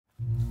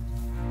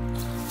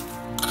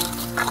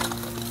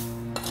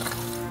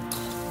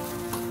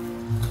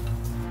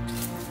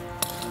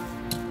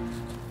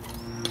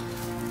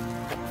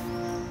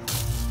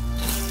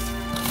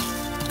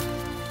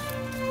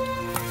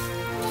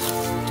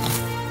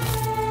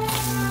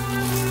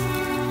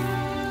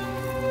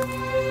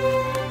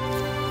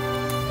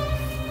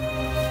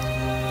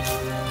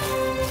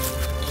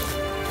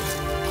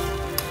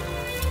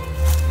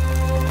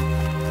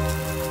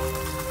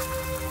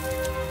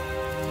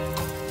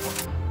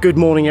Good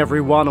morning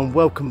everyone, and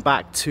welcome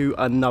back to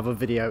another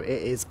video.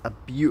 It is a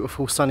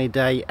beautiful sunny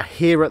day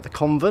here at the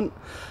convent,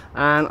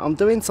 and I'm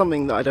doing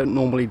something that I don't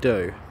normally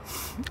do.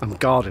 I'm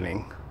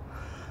gardening.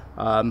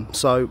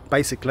 So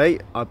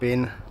basically I've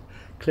been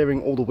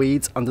clearing all the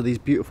weeds under these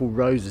beautiful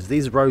roses.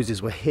 These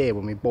roses were here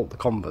when we bought the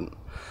convent,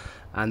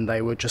 and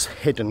they were just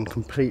hidden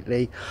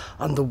completely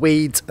under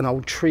weeds and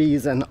old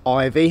trees and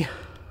ivy.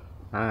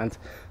 And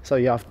so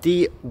yeah, I've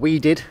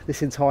de-weeded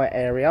this entire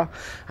area,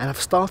 and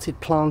I've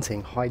started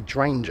planting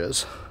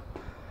hydrangeas,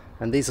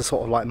 and these are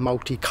sort of like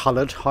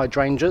multicolored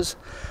hydrangeas,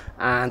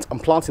 and I'm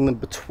planting them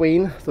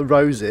between the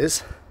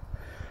roses,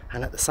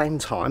 and at the same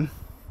time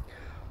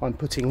I'm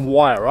putting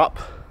wire up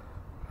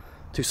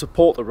to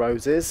support the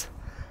roses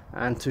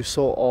and to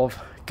sort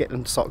of get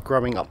them to start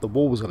growing up the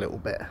walls a little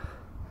bit.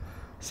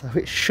 So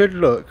it should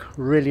look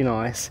really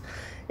nice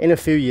in a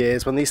few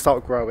years when these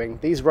start growing.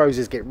 These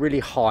roses get really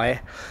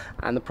high,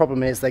 and the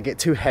problem is they get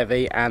too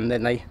heavy and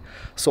then they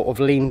sort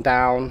of lean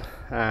down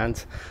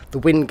and the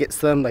wind gets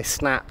them, they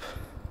snap.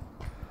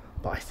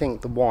 But I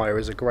think the wire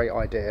is a great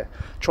idea.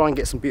 Try and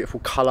get some beautiful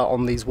colour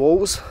on these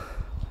walls.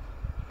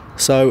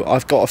 So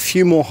I've got a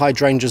few more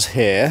hydrangeas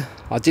here.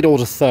 I did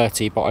order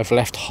 30, but I've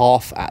left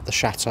half at the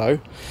chateau.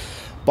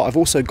 But I've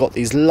also got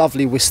these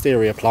lovely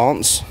wisteria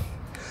plants,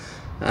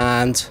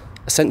 and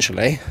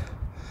essentially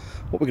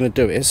what we're going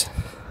to do is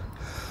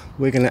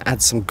we're going to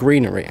add some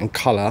greenery and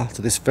colour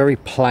to this very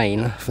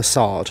plain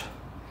facade.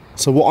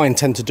 So what I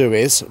intend to do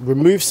is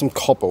remove some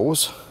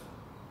cobbles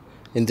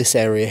in this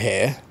area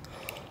here,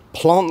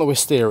 plant the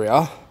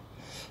wisteria,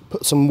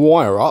 put some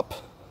wire up,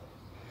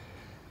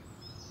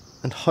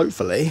 and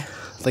hopefully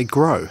they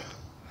grow.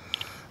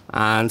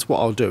 And what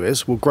I'll do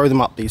is we'll grow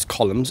them up these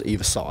columns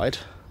either side,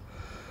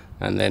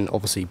 and then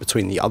obviously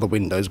between the other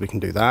windows we can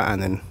do that,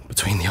 and then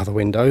between the other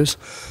windows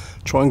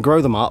try and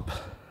grow them up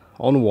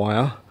on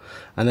wire,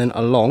 and then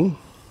along,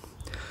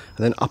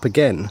 and then up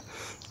again,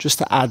 just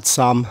to add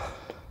some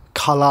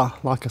colour,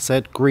 like I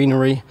said,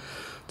 greenery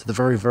to the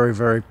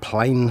very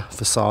plain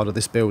facade of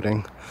this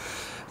building.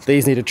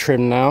 These need a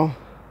trim now.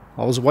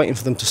 I was waiting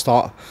for them to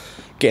start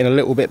getting a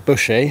little bit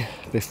bushy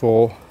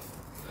before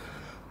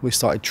we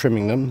started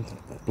trimming them.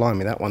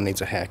 Blimey, that one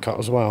needs a haircut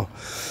as well.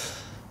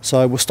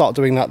 So we'll start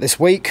doing that this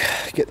week,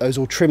 get those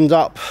all trimmed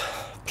up,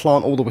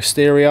 plant all the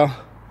wisteria.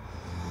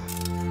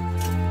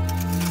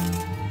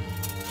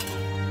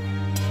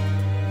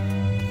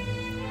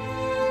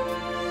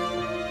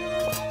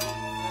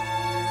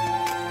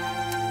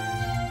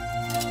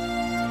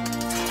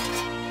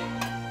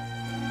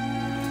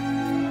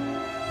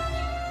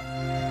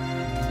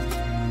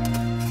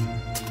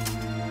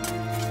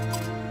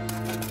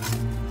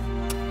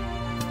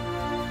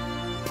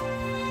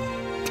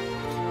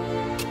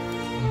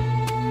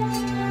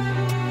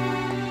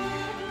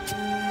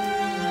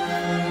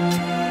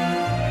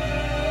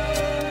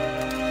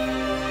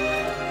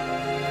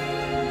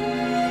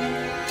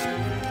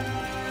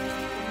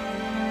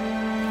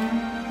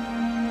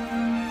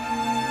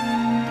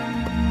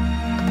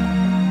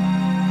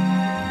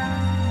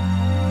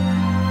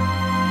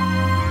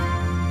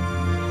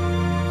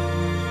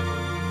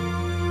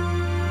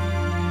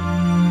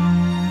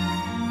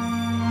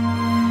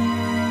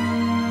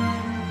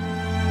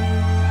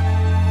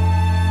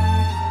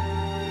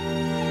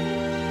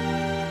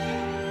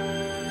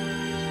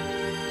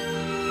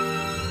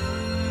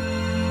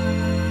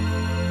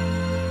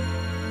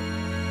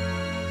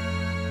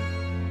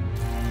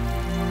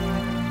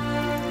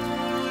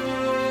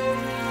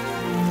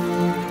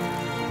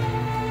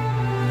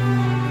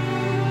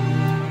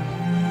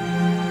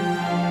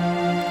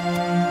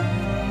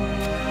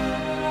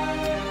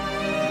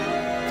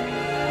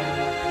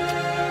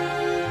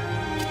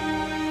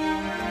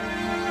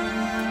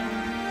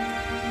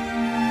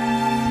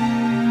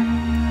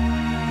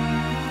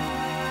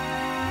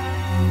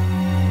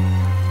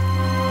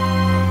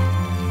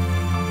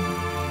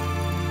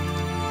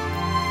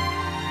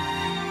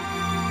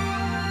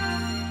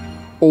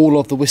 All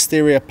of the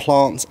wisteria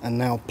plants are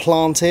now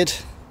planted.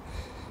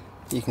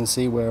 You can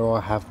see where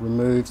I have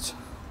removed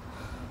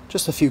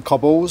just a few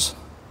cobbles.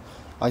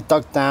 I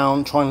dug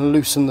down, trying to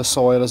loosen the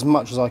soil as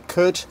much as I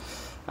could,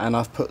 and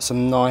I've put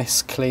some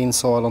nice clean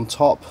soil on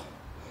top.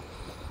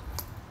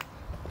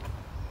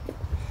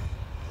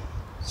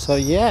 So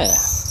yeah,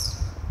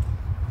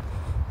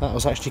 that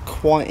was actually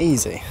quite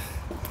easy.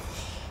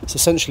 So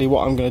essentially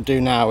what I'm going to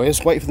do now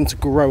is wait for them to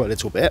grow a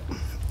little bit,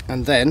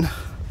 and then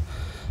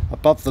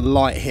above the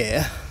light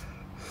here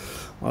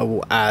I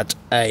will add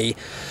a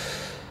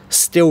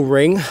steel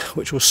ring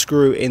which will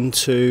screw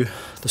into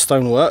the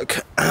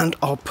stonework, and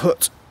I'll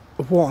put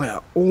wire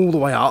all the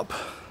way up,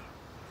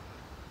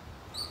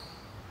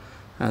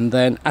 and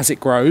then as it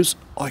grows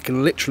I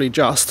can literally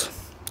just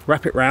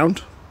wrap it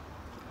round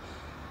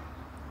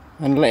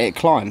and let it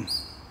climb.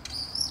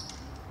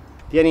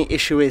 The only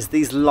issue is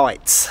these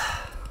lights,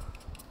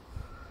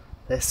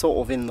 they're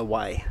sort of in the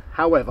way.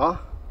 However,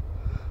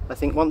 I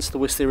think once the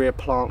wisteria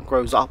plant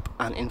grows up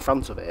and in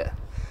front of it,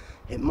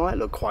 it might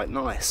look quite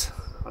nice.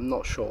 I'm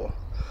not sure.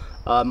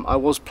 I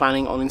was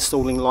planning on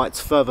installing lights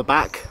further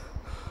back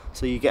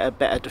so you get a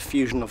better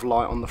diffusion of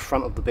light on the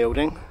front of the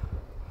building.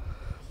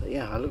 But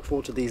yeah, I look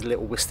forward to these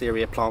little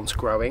wisteria plants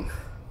growing.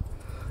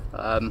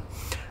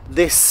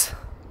 This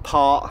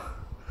part,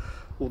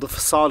 or the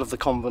facade of the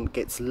convent,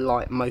 gets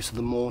light most of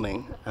the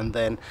morning, and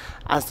then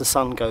as the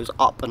sun goes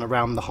up and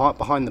around the height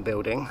behind the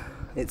building,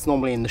 it's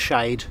normally in the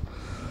shade.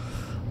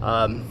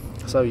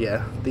 So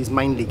yeah, these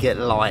mainly get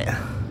light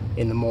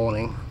in the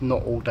morning,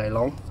 not all day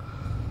long.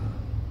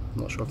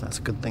 I'm not sure if that's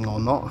a good thing or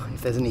not.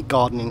 If there's any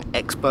gardening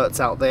experts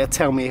out there,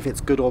 tell me if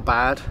it's good or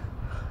bad.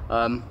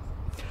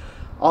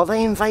 Are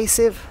they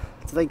invasive?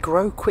 Do they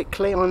grow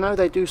quickly? I know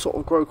they do sort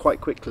of grow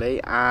quite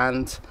quickly,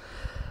 and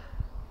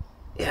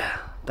yeah,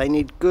 they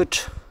need good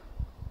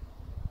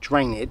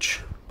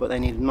drainage, but they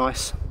need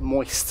nice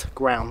moist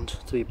ground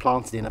to be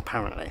planted in,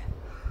 apparently.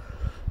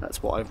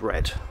 That's what I've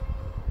read.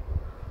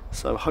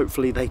 So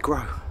hopefully they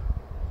grow.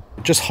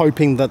 Just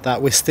hoping that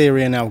that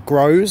wisteria now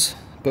grows,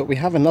 but we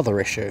have another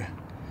issue.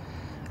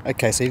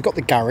 Okay, so you've got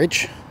the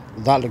garage,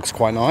 that looks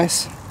quite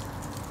nice,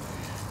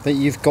 but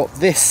you've got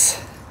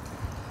this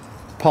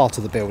part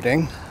of the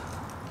building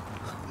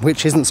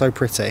which isn't so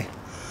pretty.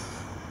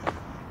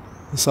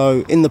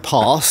 So in the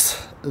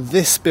past,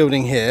 this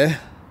building here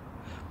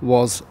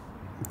was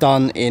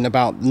done in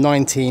about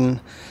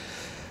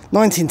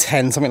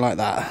 1910, something like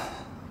that.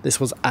 This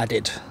was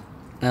added,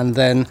 and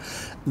then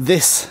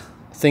this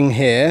thing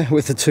here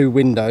with the two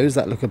windows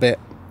that look a bit,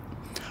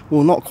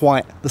 well, not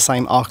quite the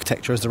same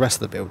architecture as the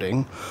rest of the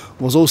building,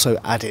 was also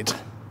added.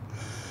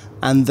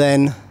 And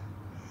then,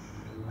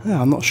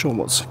 yeah, I'm not sure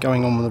what's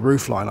going on with the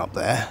roof line up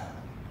there,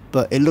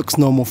 but it looks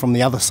normal from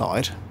the other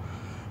side.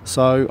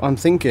 So I'm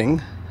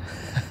thinking,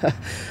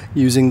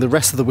 using the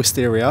rest of the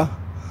wisteria,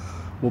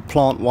 we'll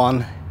plant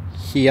one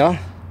here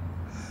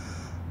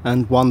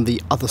and one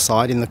the other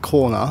side in the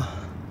corner,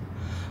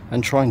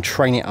 and try and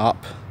train it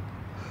up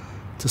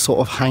to sort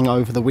of hang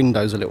over the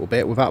windows a little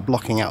bit without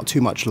blocking out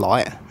too much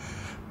light.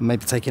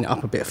 Maybe taking it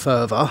up a bit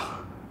further.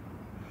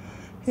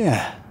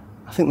 Yeah,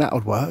 I think that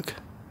would work,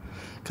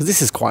 because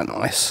this is quite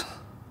nice,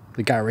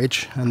 the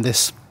garage, and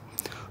this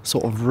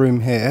sort of room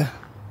here,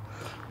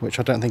 which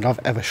I don't think I've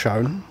ever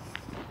shown.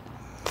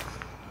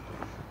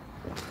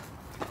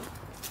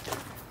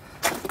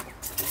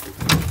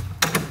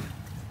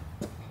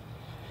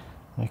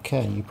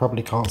 Okay, you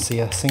probably can't see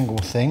a single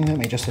thing. Let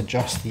me just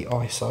adjust the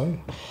ISO.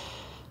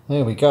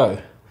 There we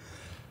go.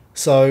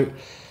 So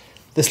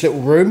this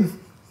little room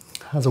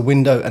has a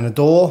window and a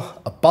door.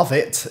 Above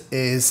it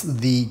is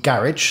the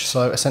garage,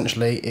 so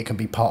essentially it can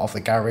be part of the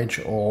garage,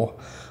 or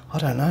I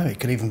don't know, it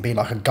could even be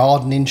like a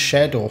gardening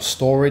shed or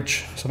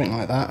storage, something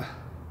like that.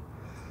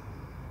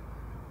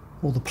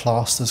 All the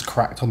plaster's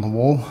cracked on the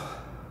wall,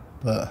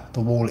 but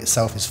the wall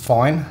itself is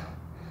fine.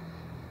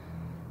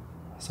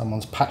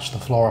 Someone's patched the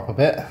floor up a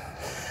bit.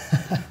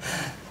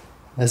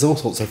 There's all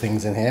sorts of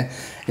things in here.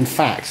 In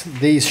fact,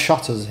 these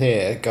shutters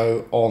here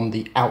go on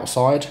the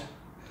outside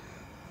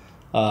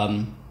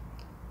of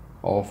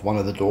one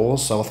of the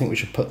doors, so I think we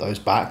should put those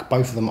back.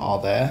 Both of them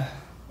are there.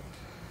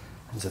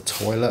 There's a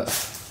toilet,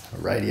 a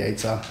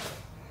radiator,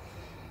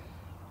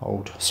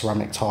 old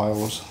ceramic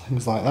tiles,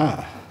 things like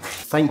that.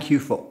 Thank you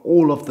for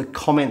all of the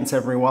comments,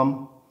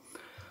 everyone.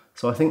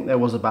 So I think there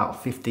was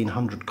about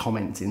 1,500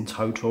 comments in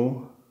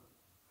total,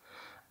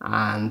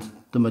 and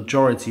the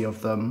majority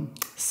of them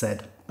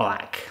said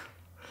black.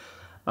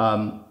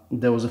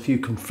 There was a few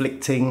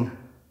conflicting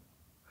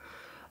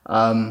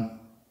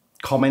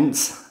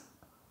comments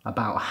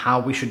about how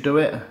we should do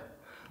it.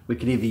 We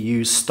could either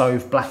use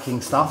stove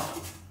blacking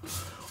stuff,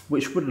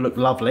 which would look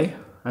lovely,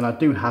 and I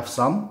do have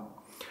some,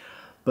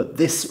 but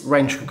this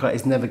range cooker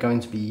is never going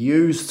to be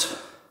used,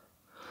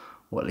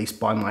 or at least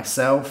by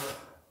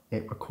myself.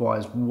 It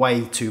requires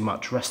way too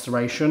much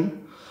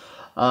restoration.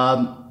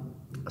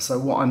 So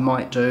what I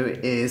might do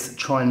is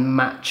try and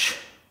match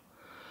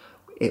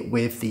it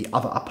with the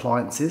other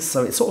appliances.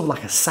 So it's sort of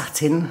like a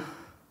satin,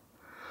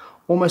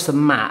 almost a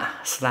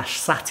matte slash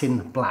satin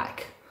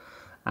black.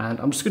 And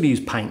I'm just going to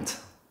use paint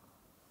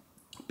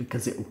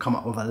because it will come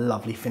up with a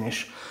lovely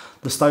finish.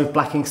 The stove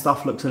blacking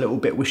stuff looks a little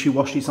bit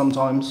wishy-washy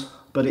sometimes,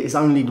 but it is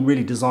only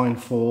really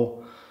designed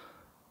for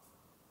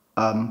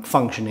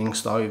functioning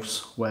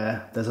stoves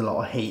where there's a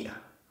lot of heat.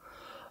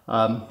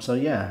 So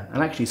yeah,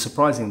 and actually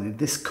surprisingly,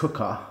 this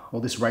cooker,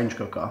 or this range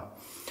cooker,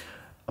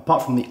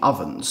 apart from the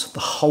ovens, the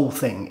whole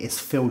thing is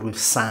filled with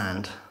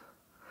sand,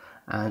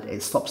 and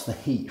it stops the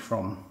heat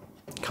from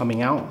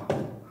coming out,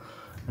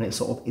 and it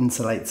sort of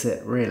insulates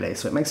it really,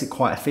 so it makes it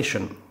quite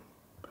efficient.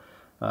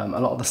 A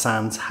lot of the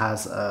sand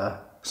has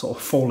sort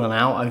of fallen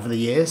out over the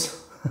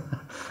years,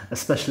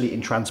 especially in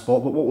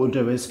transport, but what we'll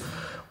do is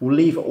we'll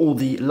leave all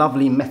the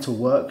lovely metal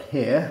work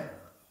here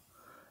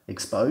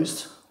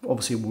exposed.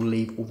 Obviously we'll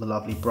leave all the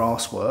lovely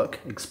brass work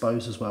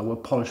exposed as well. We'll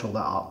polish all that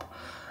up,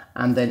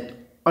 and then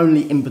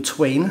only in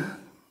between,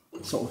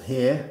 sort of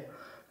here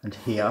and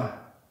here,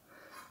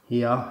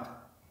 here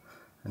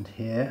and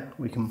here,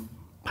 we can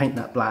paint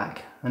that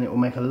black, and it will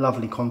make a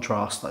lovely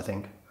contrast, I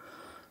think.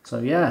 So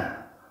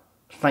yeah,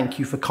 thank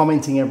you for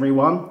commenting,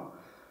 everyone.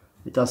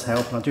 It does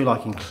help, and I do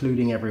like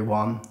including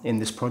everyone in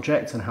this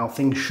project and how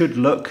things should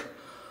look.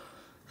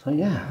 So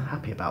yeah,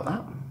 happy about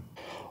that.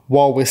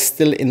 While we're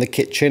still in the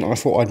kitchen, I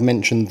thought I'd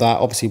mention that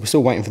obviously we're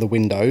still waiting for the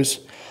windows,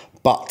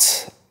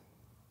 but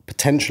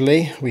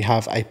potentially we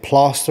have a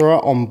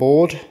plasterer on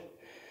board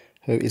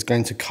who is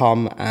going to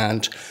come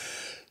and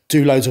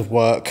do loads of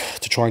work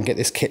to try and get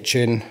this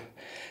kitchen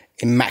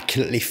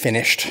immaculately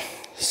finished.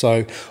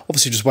 So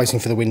obviously just waiting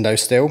for the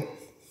windows still.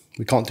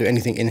 We can't do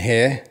anything in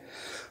here.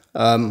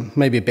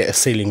 Maybe a bit of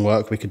ceiling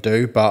work we could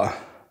do, but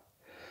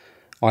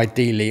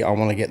ideally I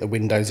want to get the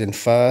windows in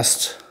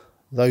first,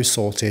 those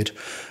sorted,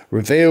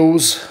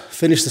 reveals,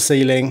 finish the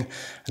ceiling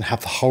and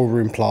have the whole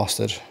room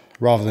plastered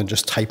rather than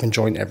just tape and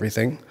joint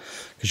everything,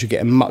 because you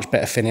get a much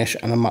better finish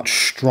and a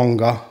much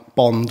stronger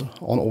bond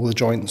on all the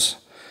joints.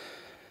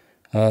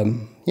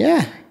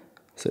 Yeah,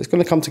 so it's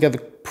going to come together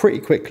pretty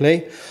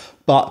quickly,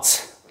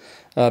 but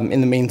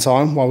in the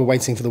meantime, while we're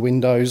waiting for the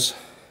windows,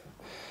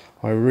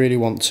 I really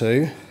want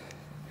to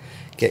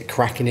get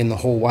cracking in the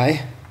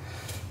hallway,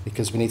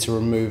 because we need to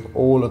remove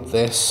all of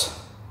this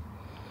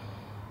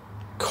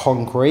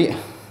concrete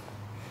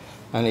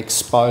and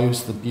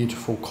expose the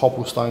beautiful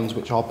cobblestones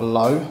which are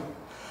below,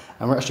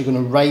 and we're actually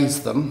going to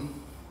raise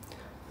them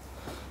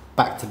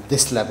back to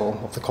this level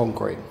of the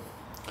concrete.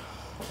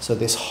 So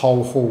this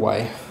whole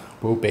hallway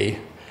will be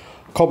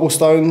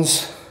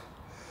cobblestones.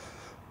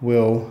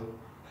 We'll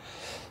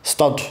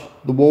stud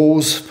the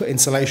walls, put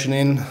insulation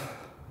in,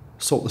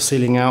 sort the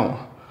ceiling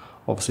out.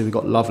 Obviously we've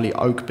got lovely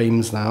oak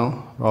beams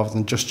now rather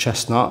than just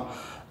chestnut.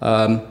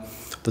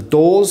 The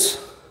doors,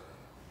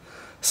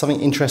 something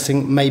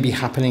interesting may be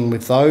happening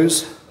with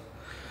those.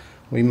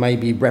 We may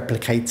be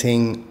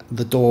replicating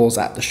the doors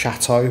at the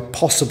chateau,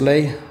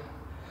 possibly.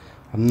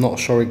 I'm not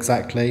sure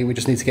exactly. We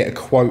just need to get a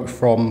quote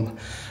from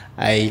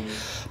a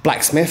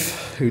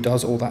blacksmith who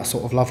does all that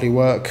sort of lovely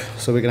work.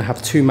 So we're going to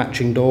have 2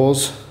 matching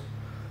doors,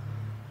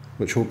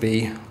 which will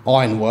be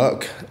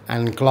ironwork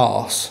and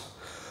glass.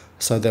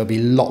 So there'll be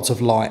lots of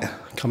light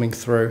coming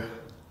through.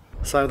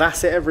 So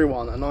that's it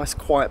everyone, a nice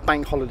quiet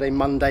bank holiday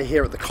Monday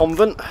here at the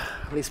convent.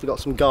 At least we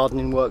got some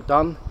gardening work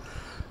done,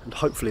 and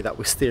hopefully that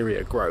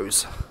wisteria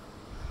grows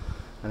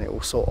and it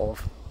will sort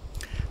of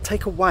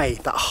take away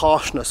that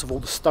harshness of all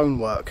the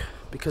stonework,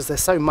 because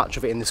there's so much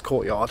of it in this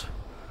courtyard.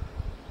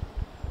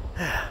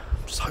 Yeah,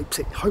 just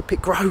hope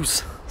it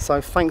grows.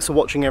 So thanks for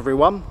watching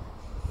everyone.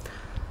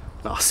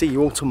 I'll see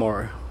you all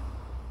tomorrow.